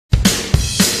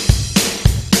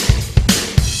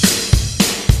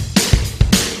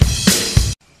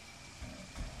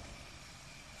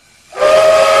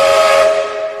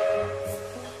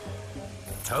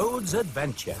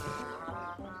adventure.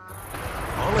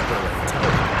 Oliver and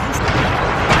Toad used to be.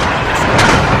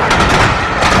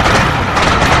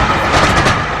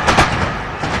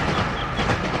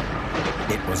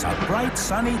 It was a bright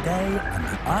sunny day and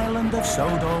the island of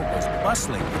Sodor was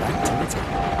bustling with activity.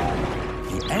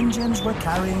 The engines were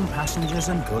carrying passengers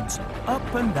and goods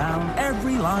up and down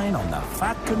every line on the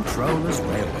Fat Controller's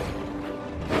railway.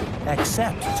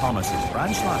 Except Thomas's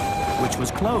branch line, which was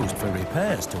closed for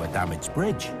repairs to a damaged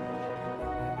bridge.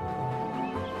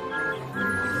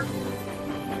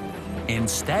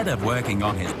 Instead of working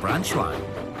on his branch line,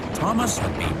 Thomas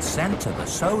had been sent to the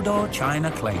Sodor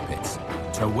China clay pits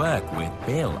to work with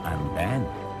Bill and Ben.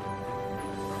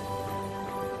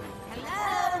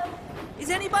 Hello? Is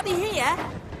anybody here?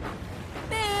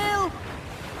 Bill?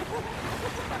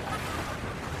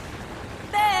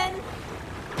 Ben?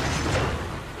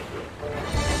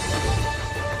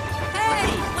 Hey,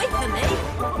 wait for me.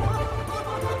 Ben?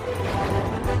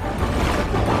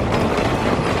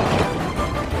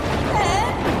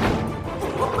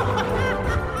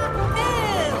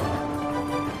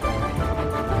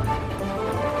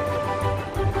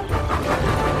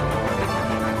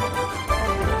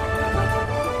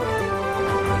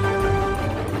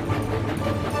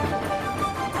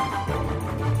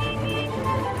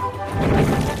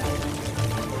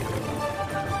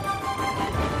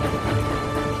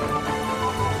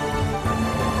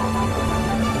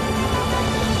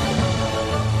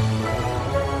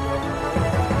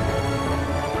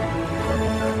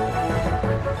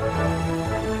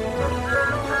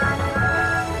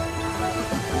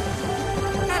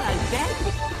 Bill?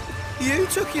 You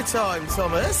took your time,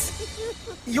 Thomas.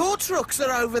 Your trucks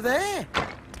are over there.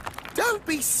 Don't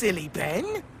be silly,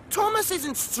 Ben. Thomas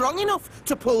isn't strong enough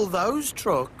to pull those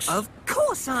trucks. Of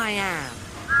course I am.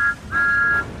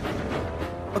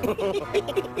 Oh,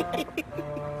 hey!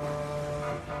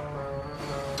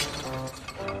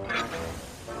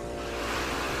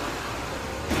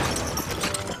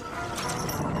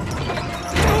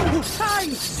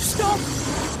 Stop!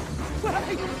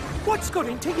 Hey, what's got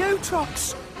into you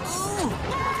trucks?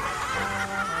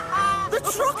 The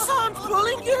trucks aren't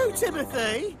pulling you,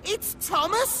 Timothy. It's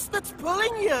Thomas that's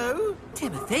pulling you.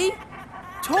 Timothy?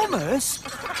 Thomas?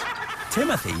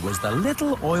 Timothy was the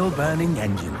little oil-burning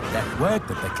engine that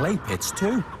worked at the clay pits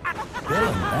too. Bill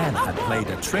and Ben had played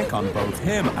a trick on both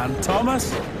him and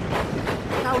Thomas.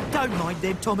 Oh, don't mind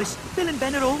them, Thomas. Bill and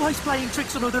Ben are always playing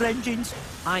tricks on other engines.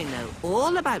 I know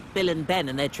all about Bill and Ben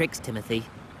and their tricks, Timothy.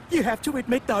 You have to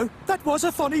admit, though, that was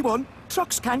a funny one.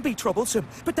 Trucks can be troublesome,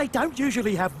 but they don't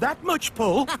usually have that much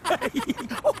pull.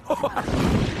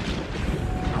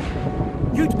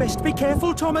 You'd best be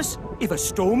careful, Thomas. If a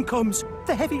storm comes,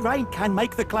 the heavy rain can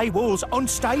make the clay walls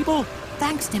unstable.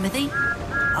 Thanks, Timothy.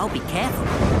 I'll be careful.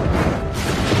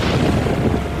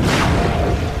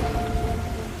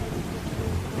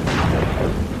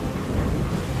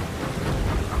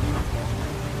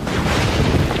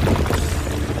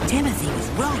 Timothy was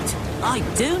right. I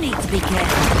do need to be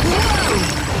careful. Whoa!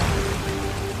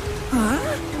 Huh?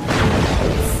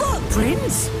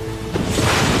 Footprints?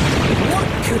 What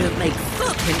could have made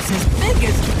footprints as big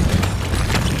as...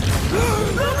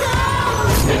 Look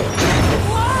out!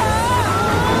 Whoa!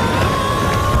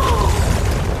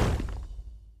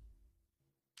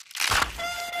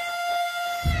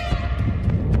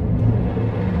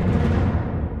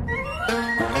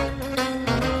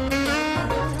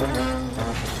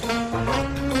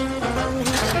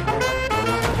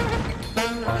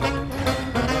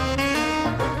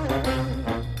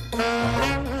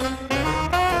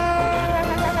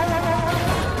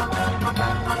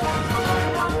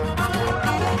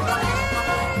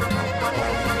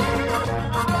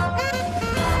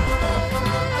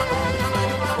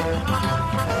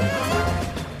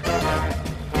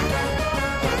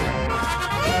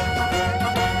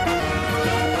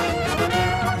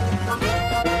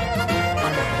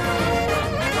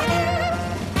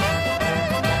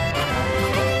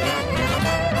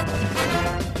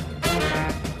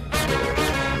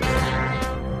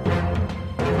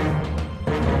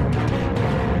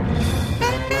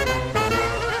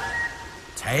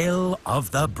 Tale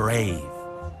of the Brave.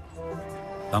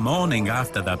 The morning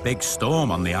after the big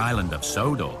storm on the island of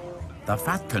Sodor, the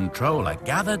Fat Controller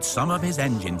gathered some of his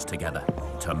engines together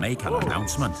to make an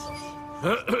announcement.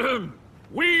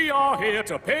 We are here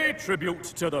to pay tribute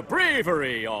to the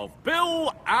bravery of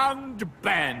Bill and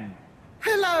Ben.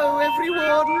 Hello,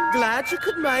 everyone. Glad you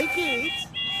could make it.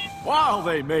 While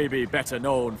they may be better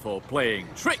known for playing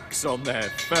tricks on their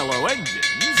fellow engines...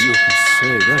 You can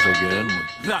say that again.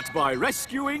 That by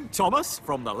rescuing Thomas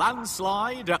from the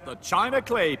landslide at the China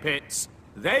clay pits,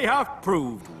 They have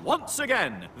proved once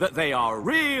again that they are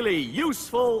really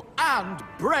useful and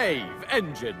brave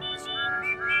engines.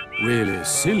 Really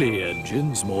silly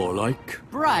engines, more like.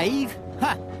 Brave?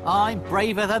 Ha! I'm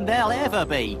braver than they'll ever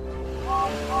be.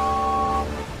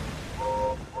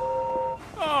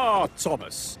 Ah,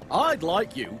 Thomas, I'd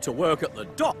like you to work at the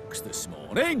docks this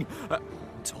morning.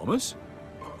 Thomas?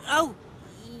 Oh,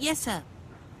 yes, sir.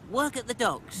 Work at the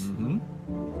docks.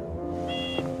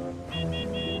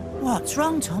 What's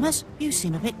wrong, Thomas? You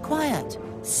seem a bit quiet.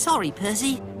 Sorry,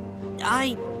 Percy.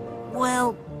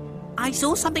 Well, I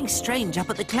saw something strange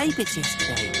up at the clay pits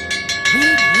yesterday.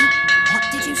 Really? What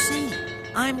did you see?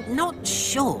 I'm not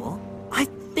sure. I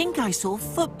think I saw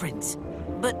footprints,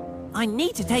 but I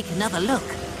need to take another look.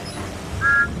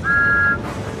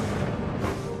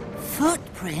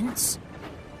 Footprints?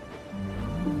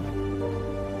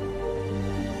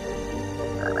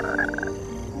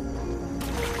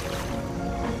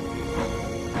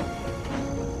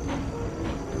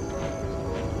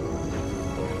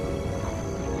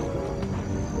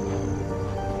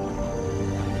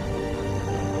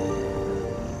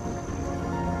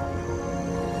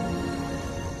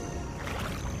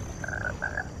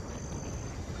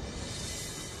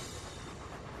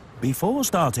 Before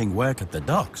starting work at the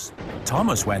docks,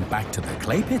 Thomas went back to the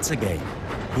clay pits again.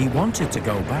 He wanted to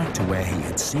go back to where he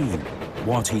had seen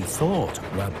what he thought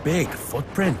were big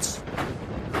footprints.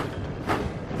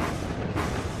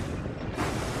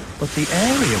 But the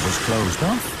area was closed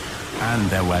off, and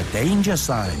there were danger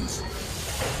signs.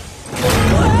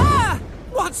 Ah!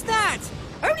 What's that?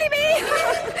 Only me!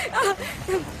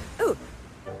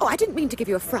 Oh, I didn't mean to give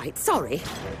you a fright, sorry.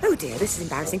 Oh dear, this is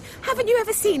embarrassing. Haven't you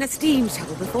ever seen a steam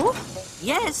shovel before?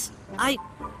 Yes, I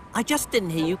just didn't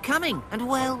hear you coming, and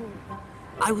well,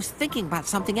 I was thinking about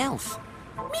something else.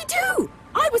 Me too!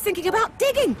 I was thinking about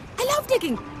digging. I love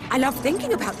digging. I love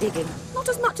thinking about digging. Not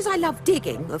as much as I love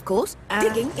digging, of course.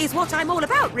 Digging is what I'm all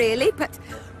about, really, but...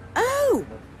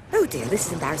 Oh dear, this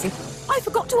is embarrassing. I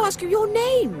forgot to ask you your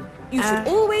name. You should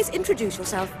always introduce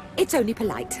yourself. It's only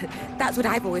polite. That's what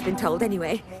I've always been told,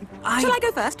 anyway. Shall I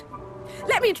go first?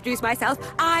 Let me introduce myself.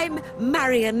 I'm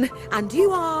Marion, and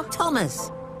you are...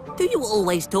 Thomas, do you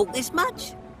always talk this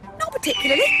much? Not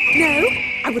particularly. No,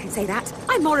 I wouldn't say that.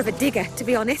 I'm more of a digger, to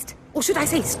be honest. Or should I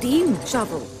say steam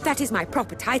shovel? That is my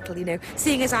proper title, you know,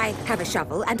 seeing as I have a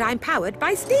shovel and I'm powered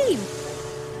by steam.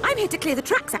 I'm here to clear the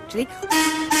tracks, actually.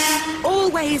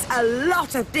 Always a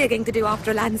lot of digging to do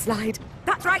after a landslide.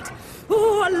 That's right.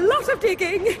 Oh, a lot of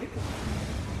digging.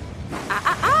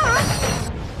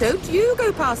 Don't you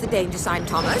go past the danger sign,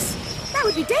 Thomas. That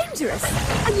would be dangerous.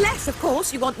 Unless, of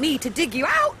course, you want me to dig you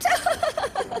out.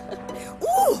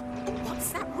 Ooh,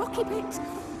 what's that rocky bit?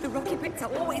 The rocky bits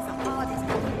are always the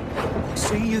hardest.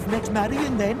 See, you've met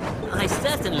Marion then. I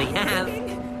certainly have.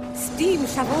 Steam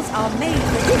shovels are made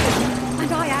for digging,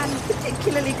 and I am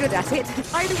particularly good at it.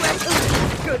 Either way,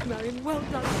 oh, good, Marion, well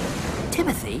done.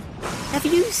 Timothy, have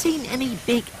you seen any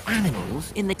big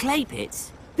animals in the clay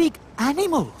pits? Big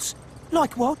animals?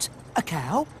 Like what? A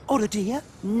cow or a deer?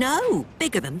 No,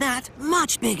 bigger than that,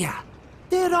 much bigger.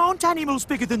 There aren't animals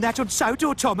bigger than that on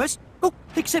Sodor, Thomas. Oh,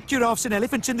 except giraffes and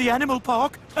elephants in the animal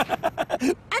park.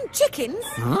 And chickens.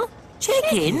 Huh?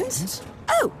 Chickens?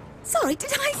 Oh, sorry,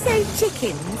 did I say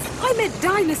chickens? I meant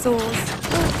dinosaurs.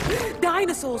 Oh,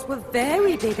 dinosaurs were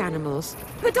very big animals.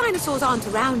 But dinosaurs aren't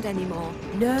around anymore.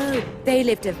 No, they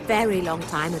lived a very long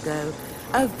time ago.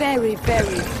 A very,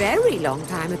 very, very long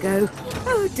time ago.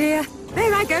 Oh dear,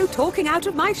 there I go, talking out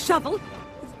of my shovel.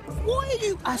 Why are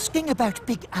you asking about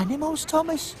big animals,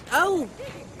 Thomas? Oh,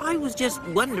 I was just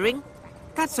wondering.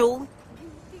 That's all.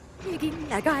 Digging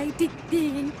like I did,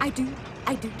 digging, I do,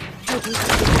 I do.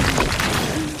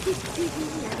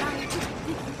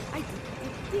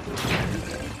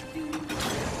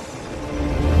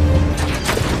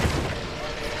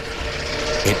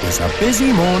 It was a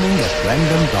busy morning at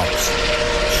Brendan Docks.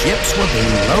 Ships were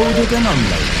being loaded and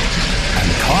unloaded, and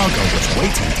cargo was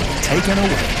waiting to be taken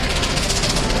away.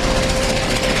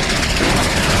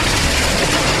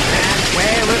 And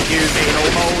where have you been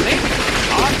all morning?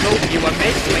 I thought you were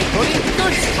meant to be putting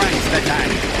goods trains today.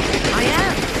 I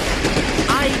am.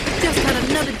 I just had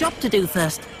another job to do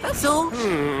first, that's all.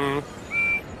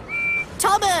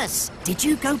 Thomas! Did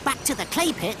you go back to the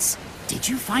clay pits? Did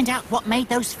you find out what made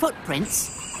those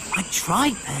footprints? I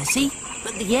tried, Percy,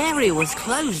 but the area was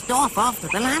closed off after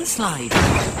the landslide.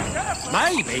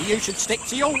 Maybe you should stick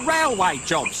to your railway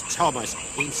jobs, Thomas,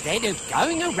 instead of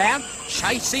going around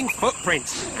chasing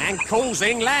footprints and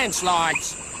causing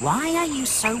landslides. Why are you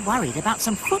so worried about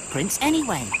some footprints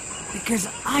anyway? Because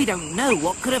I don't know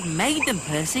what could have made them,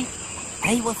 Percy.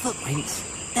 They were footprints.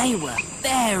 They were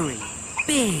very,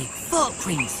 big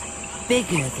footprints.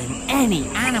 Bigger than any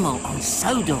animal on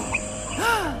Sodor.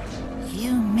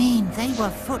 You mean they were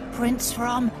footprints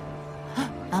from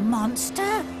a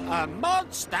monster? A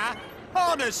monster?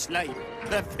 Honestly,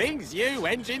 the things you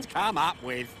engines come up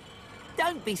with.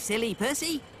 Don't be silly,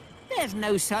 Percy. There's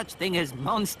no such thing as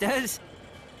monsters.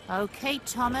 Okay,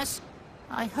 Thomas.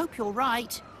 I hope you're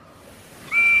right.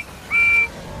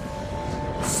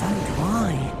 So do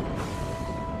I.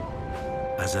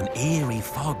 As an eerie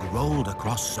fog rolled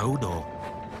across Sodor,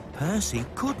 Percy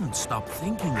couldn't stop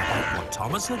thinking about what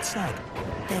Thomas had said.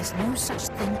 There's no such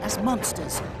thing as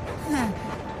monsters.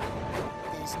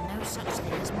 There's no such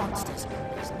thing as monsters.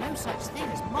 There's no such thing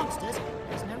as monsters.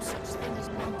 There's no such thing as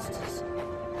monsters.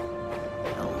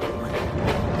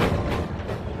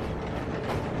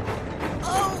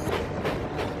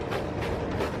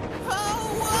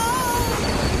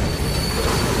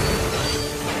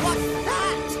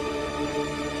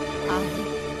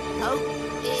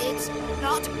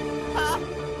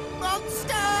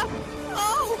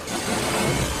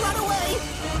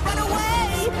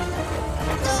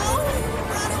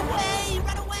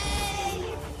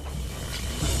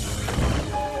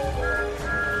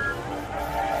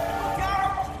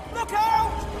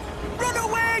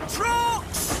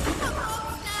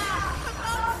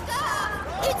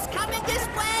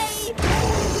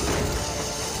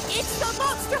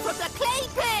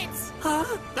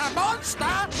 The monster?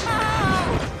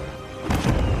 Oh!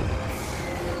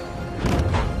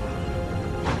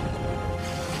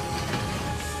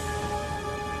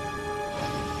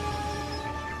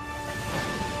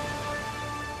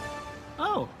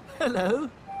 Oh, hello.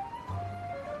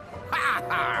 Ha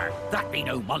ha! That be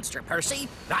no monster, Percy.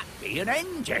 That be an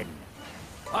engine.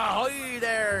 Ahoy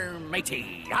there,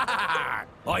 matey. Ha ha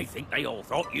ha! I think they all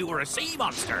thought you were a sea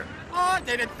monster. I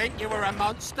didn't think you were a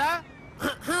monster.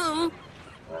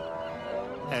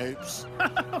 Oops.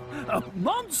 A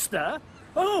monster?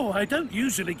 Oh, I don't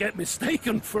usually get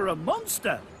mistaken for a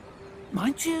monster.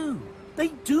 Mind you, they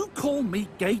do call me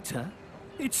Gator.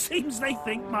 It seems they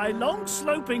think my long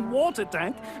sloping water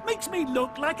tank makes me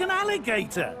look like an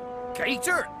alligator.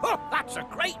 Gator? Oh, that's a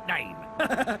great name.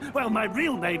 Well, my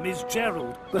real name is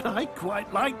Gerald, but I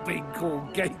quite like being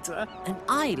called Gator. And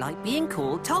I like being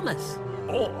called Thomas.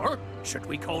 Or should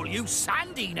we call you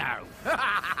Sandy now?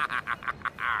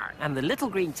 And the little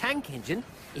green tank engine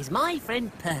is my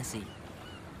friend Percy.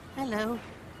 Hello.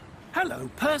 Hello,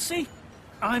 Percy.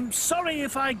 I'm sorry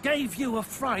if I gave you a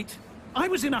fright. I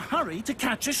was in a hurry to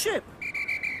catch a ship.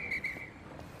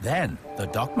 Then the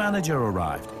dock manager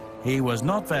arrived. He was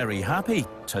not very happy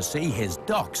to see his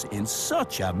docks in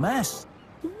such a mess.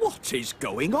 What is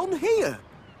going on here?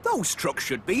 Those trucks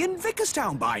should be in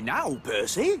Vickerstown by now,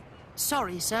 Percy.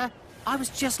 Sorry, sir. I was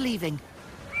just leaving.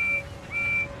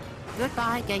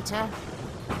 Goodbye, Gator.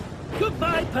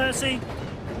 Goodbye, Percy.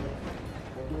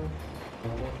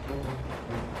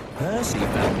 Percy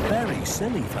felt very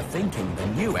silly for thinking the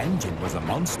new engine was a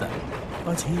monster,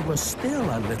 but he was still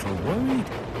a little worried.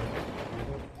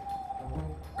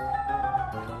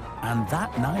 And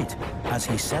that night, as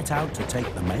he set out to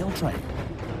take the mail train,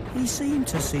 he seemed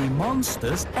to see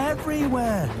monsters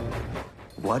everywhere.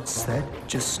 What's that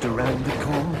just around the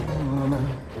corner?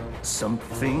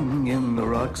 Something in the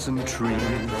rocks and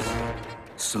trees.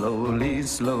 Slowly,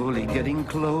 slowly getting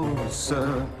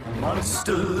closer.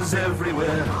 Monsters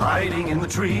everywhere, hiding in the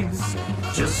trees.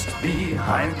 Just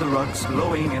behind the rocks,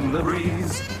 blowing in the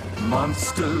breeze.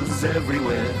 Monsters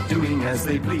everywhere, doing as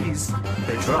they please.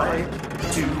 They try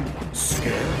to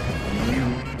scare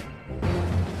you.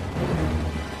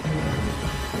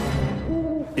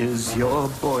 Is your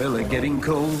boiler getting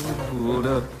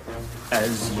colder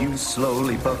as you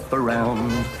slowly puff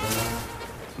around?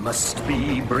 Must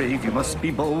be brave, you must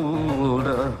be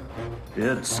bolder.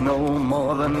 It's no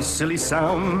more than silly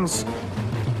sounds.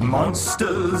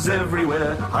 Monsters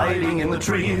everywhere, hiding in the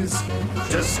trees.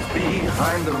 Just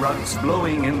behind the rocks,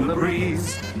 blowing in the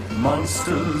breeze.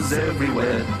 Monsters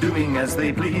everywhere, doing as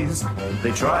they please.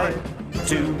 They try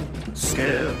to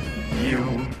scare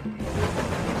you.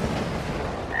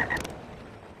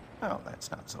 Oh, that's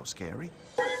not so scary.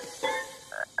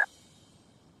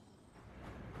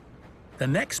 The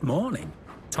next morning,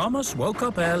 Thomas woke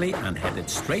up early and headed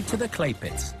straight to the clay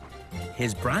pits.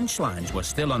 His branch lines were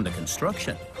still under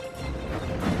construction.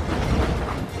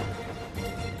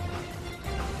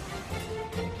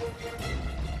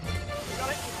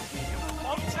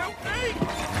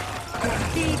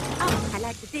 Dig up, I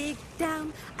like to dig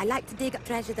down. I like to dig up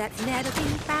treasure that's never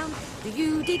been found. Do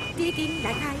you dig digging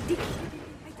like I dig?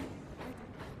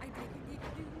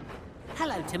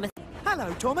 Hello, Timothy.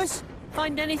 Hello, Thomas.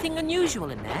 Find anything unusual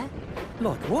in there?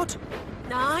 Like what?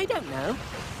 No, I don't know.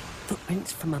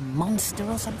 Footprints from a monster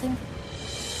or something?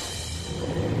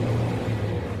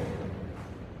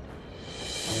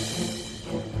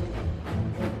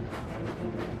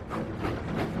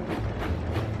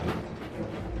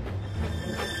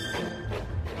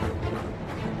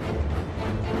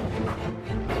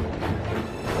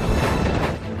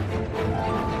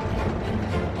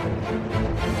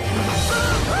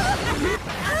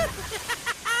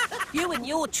 You and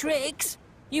your tricks!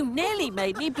 You nearly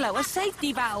made me blow a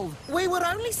safety valve. We were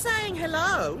only saying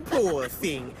hello. Poor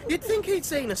thing. You'd think he'd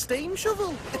seen a steam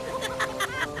shovel.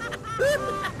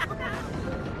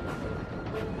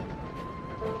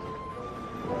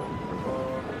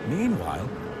 Meanwhile,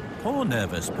 poor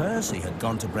nervous Percy had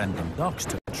gone to Brendam Docks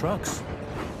to trucks.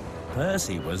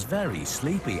 Percy was very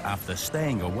sleepy after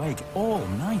staying awake all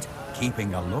night,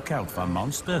 keeping a lookout for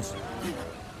monsters.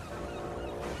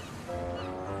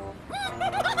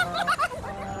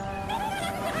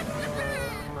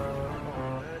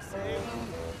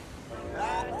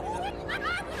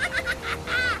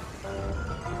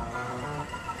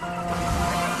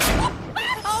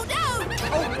 Oh no!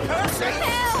 Oh, Percy!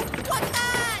 Help! What's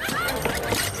that?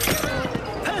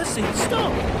 Percy,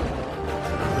 stop!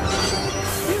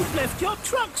 You've left your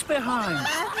trucks behind.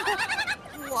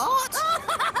 What?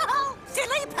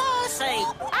 Silly Percy!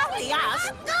 Only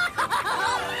us!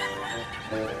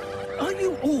 Are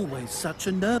you always such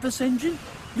a nervous engine?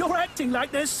 You're acting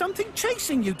like there's something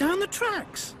chasing you down the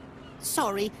tracks.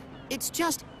 Sorry, it's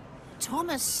just...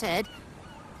 Thomas said...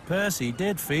 Percy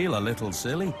did feel a little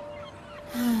silly.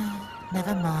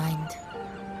 Never mind.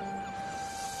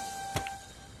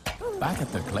 Back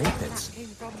at the clay pits,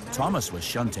 Thomas was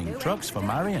shunting trucks for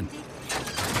Marion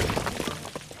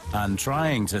and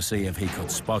trying to see if he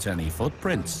could spot any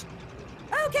footprints.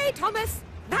 OK, Thomas,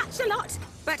 that's a lot,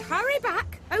 but hurry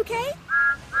back, OK?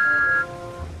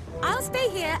 I'll stay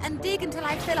here and dig until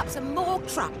I fill up some more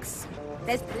trucks.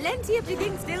 There's plenty of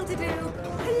digging still to do.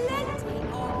 Plenty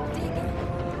of digging.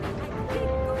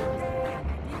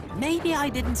 Maybe I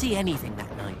didn't see anything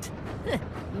that night.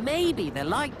 Maybe the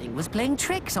lightning was playing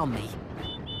tricks on me.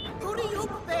 Hurry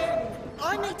up, Ben.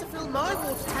 I need to fill my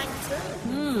water tank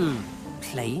too.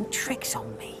 Playing tricks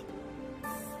on me.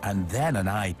 And then an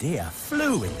idea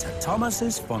flew into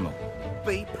Thomas's funnel.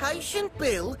 Be patient,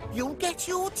 Bill. You'll get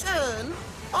your turn.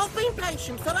 I've been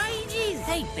patient for ages.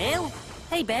 Hey, Bill.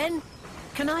 Hey, Ben.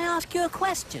 Can I ask you a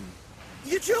question?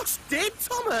 You just did,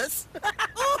 Thomas.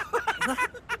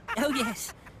 Oh,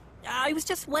 yes. I was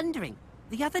just wondering,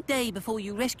 the other day before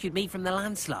you rescued me from the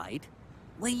landslide,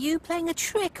 were you playing a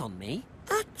trick on me?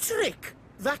 A trick?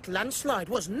 That landslide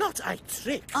was not a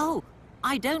trick. Oh,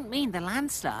 I don't mean the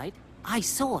landslide. I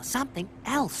saw something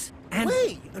else. And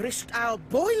We risked our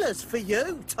boilers for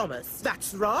you, Thomas.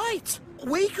 That's right.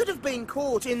 We could have been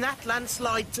caught in that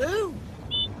landslide too.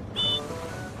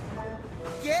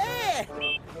 Yeah.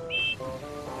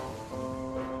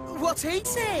 What he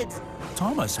said.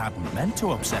 Thomas hadn't meant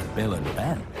to upset Bill and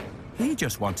Ben. He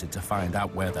just wanted to find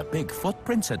out where the big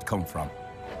footprints had come from,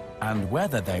 and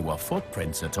whether they were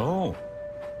footprints at all.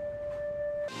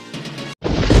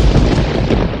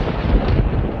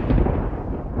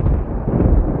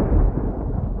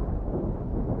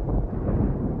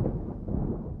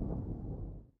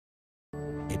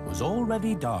 It was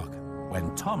already dark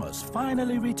when Thomas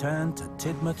finally returned to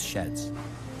Tidmouth Sheds.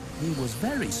 He was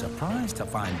very surprised to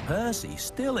find Percy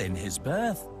still in his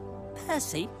berth.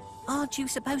 Percy, aren't you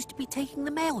supposed to be taking the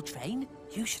mail train?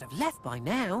 You should have left by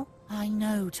now. I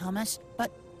know, Thomas,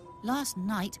 but last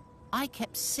night I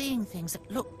kept seeing things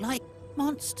that looked like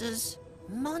monsters.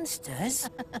 Monsters?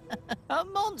 A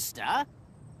monster?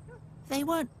 They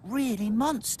weren't really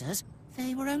monsters.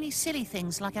 They were only silly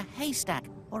things like a haystack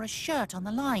or a shirt on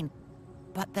the line.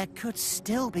 But there could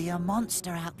still be a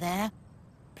monster out there.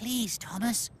 Please,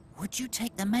 Thomas, would you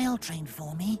take the mail train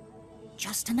for me?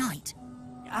 Just tonight.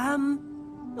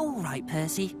 All right,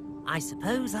 Percy. I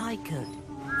suppose I could.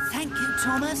 Thank you,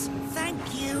 Thomas. Thank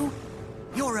you.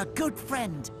 You're a good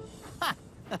friend.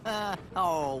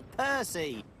 Oh,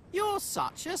 Percy, you're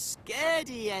such a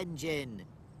scaredy engine.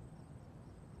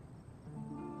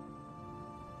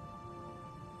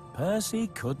 Percy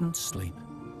couldn't sleep.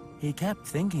 He kept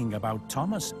thinking about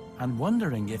Thomas and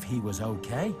wondering if he was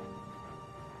okay.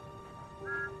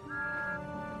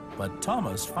 But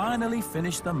Thomas finally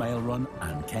finished the mail run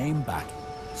and came back,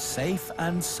 safe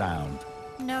and sound.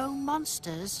 No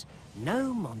monsters?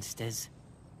 No monsters.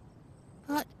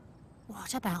 But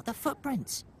what about the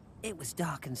footprints? It was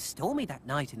dark and stormy that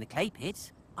night in the clay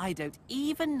pits. I don't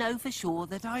even know for sure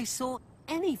that I saw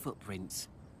any footprints.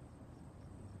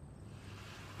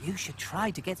 You should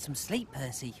try to get some sleep,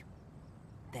 Percy.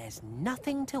 There's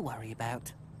nothing to worry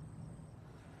about.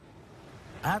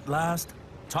 At last,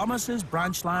 Thomas's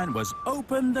branch line was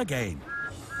opened again.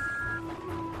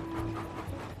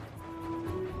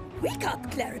 Wake up,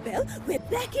 Clarabelle. We're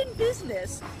back in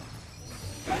business.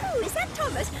 Oh, is that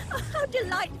Thomas? Oh, how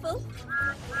delightful.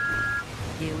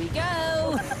 Here we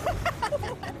go.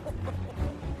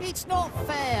 It's not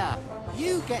fair.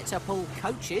 You get to pull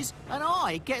coaches and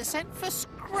I get sent for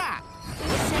scrap.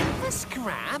 Sent for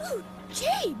scrap? Oh,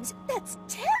 James, that's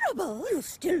terrible. You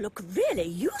still look really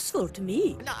useful to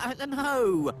me.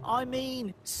 No, I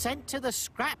mean sent to the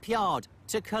scrapyard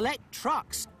to collect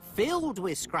trucks filled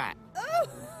with scrap. Oh,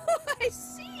 I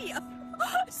see.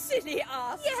 Silly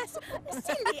ass. Yes,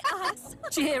 silly ass.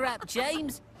 Cheer up,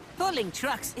 James. Pulling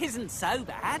trucks isn't so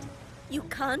bad. You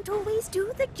can't always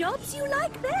do the jobs you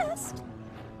like best.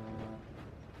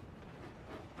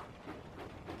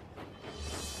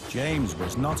 James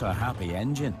was not a happy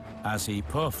engine as he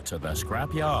puffed to the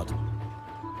scrapyard.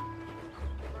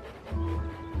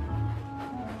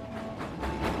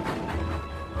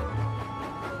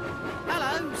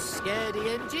 Hello,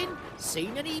 scaredy engine.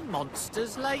 Seen any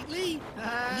monsters lately?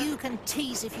 You can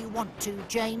tease if you want to,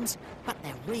 James, but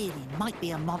there really might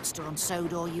be a monster on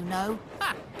Sodor, you know.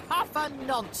 Ha! Puff and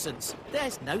nonsense.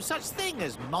 There's no such thing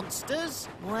as monsters.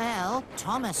 Well,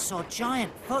 Thomas saw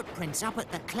giant footprints up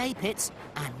at the clay pits,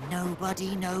 and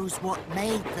nobody knows what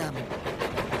made them.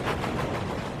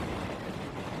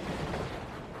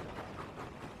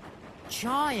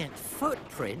 Giant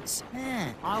footprints?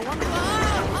 I wonder...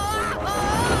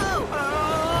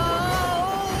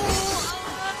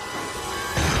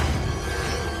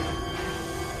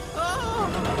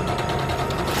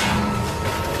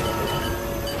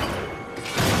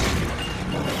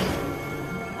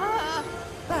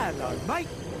 Hello, mate.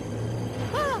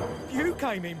 You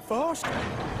came in fast.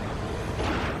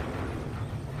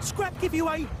 Scrap give you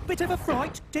a bit of a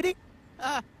fright, did it?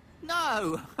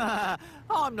 No.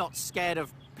 I'm not scared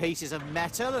of pieces of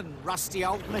metal and rusty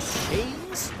old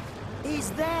machines.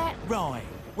 Is that right?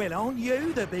 Well, aren't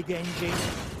you the big engine?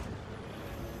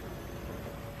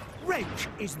 Reg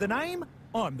is the name.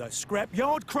 I'm the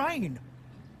scrapyard crane.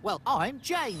 Well, I'm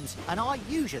James, and I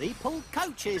usually pull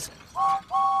coaches.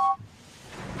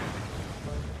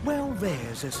 Well,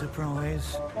 there's a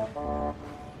surprise.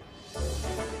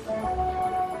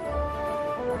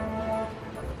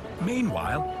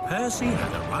 Meanwhile, Percy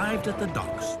had arrived at the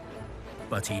docks.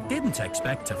 But he didn't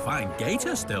expect to find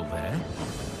Gator still there.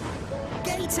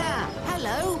 Gator!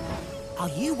 Hello! Are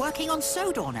you working on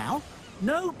Sodor now?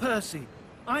 No, Percy.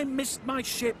 I missed my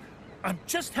ship. I'm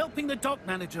just helping the dock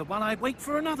manager while I wait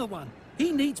for another one.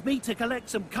 He needs me to collect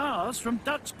some cars from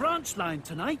Duck's branch line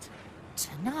tonight.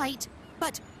 Tonight?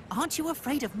 But aren't you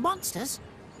afraid of monsters?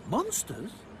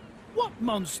 Monsters? What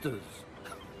monsters?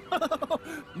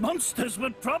 Monsters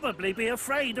would probably be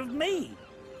afraid of me.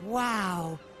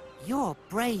 Wow. You're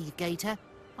brave, Gator.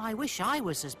 I wish I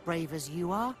was as brave as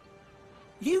you are.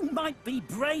 You might be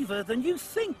braver than you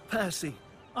think, Percy.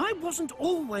 I wasn't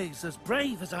always as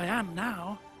brave as I am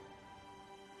now.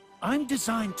 I'm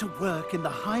designed to work in the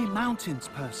high mountains,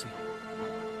 Percy.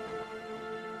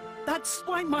 That's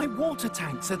why my water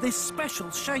tanks are this special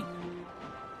shape.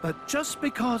 But just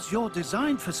because you're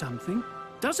designed for something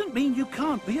doesn't mean you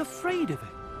can't be afraid of it.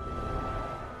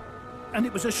 And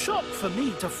it was a shock for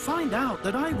me to find out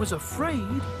that I was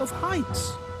afraid of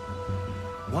heights.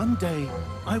 One day,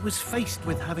 I was faced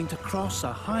with having to cross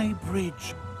a high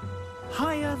bridge,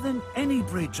 higher than any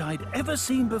bridge I'd ever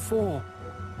seen before.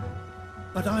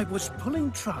 But I was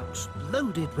pulling trucks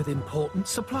loaded with important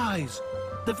supplies.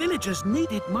 The villagers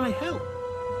needed my help.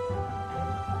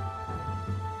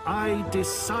 I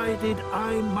decided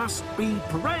I must be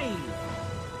brave.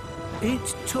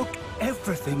 It took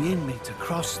everything in me to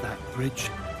cross that bridge.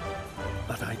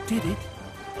 But I did it,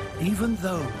 even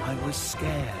though I was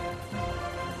scared.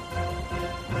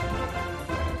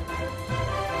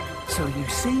 So you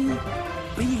see,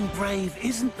 being brave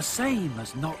isn't the same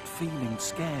as not feeling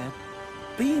scared.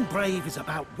 Being brave is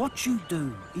about what you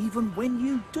do, even when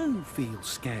you do feel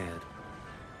scared.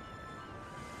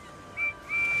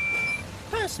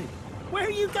 Percy, where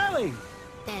are you going?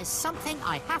 There's something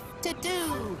I have to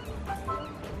do.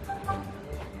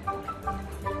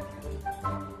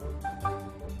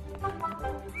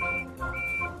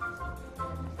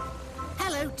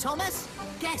 Hello, Thomas.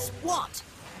 Guess what?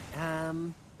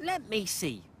 Let me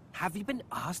see. Have you been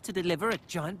asked to deliver a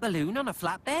giant balloon on a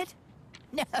flatbed?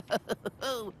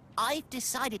 No, I've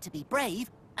decided to be brave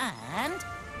and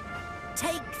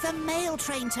take the mail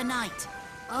train tonight.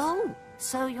 Oh,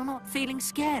 so you're not feeling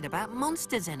scared about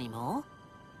monsters anymore?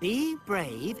 Being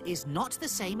brave is not the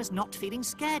same as not feeling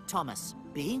scared, Thomas.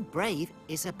 Being brave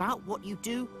is about what you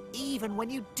do even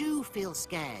when you do feel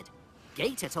scared.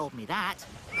 Gator told me that.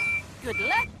 Good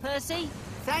luck, Percy.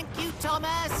 Thank you,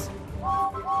 Thomas.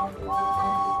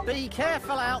 Be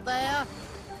careful out there.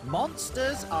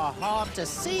 Monsters are hard to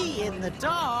see in the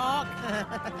dark.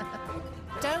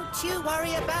 Don't you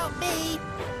worry about me.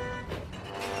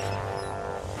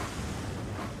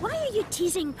 Why are you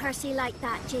teasing Percy like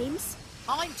that, James?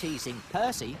 I'm teasing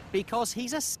Percy because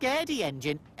he's a scaredy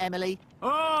engine, Emily.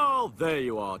 Oh, there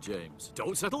you are, James.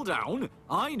 Don't settle down.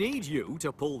 I need you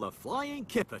to pull the flying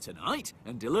kipper tonight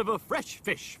and deliver fresh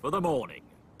fish for the morning.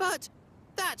 But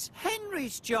that's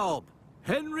Henry's job.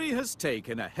 Henry has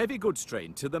taken a heavy goods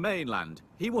train to the mainland.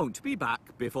 He won't be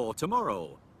back before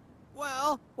tomorrow.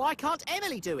 Well, why can't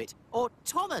Emily do it? Or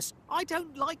Thomas? I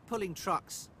don't like pulling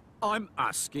trucks. I'm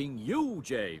asking you,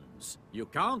 James. You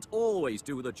can't always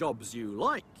do the jobs you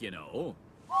like, you know.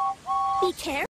 Be careful.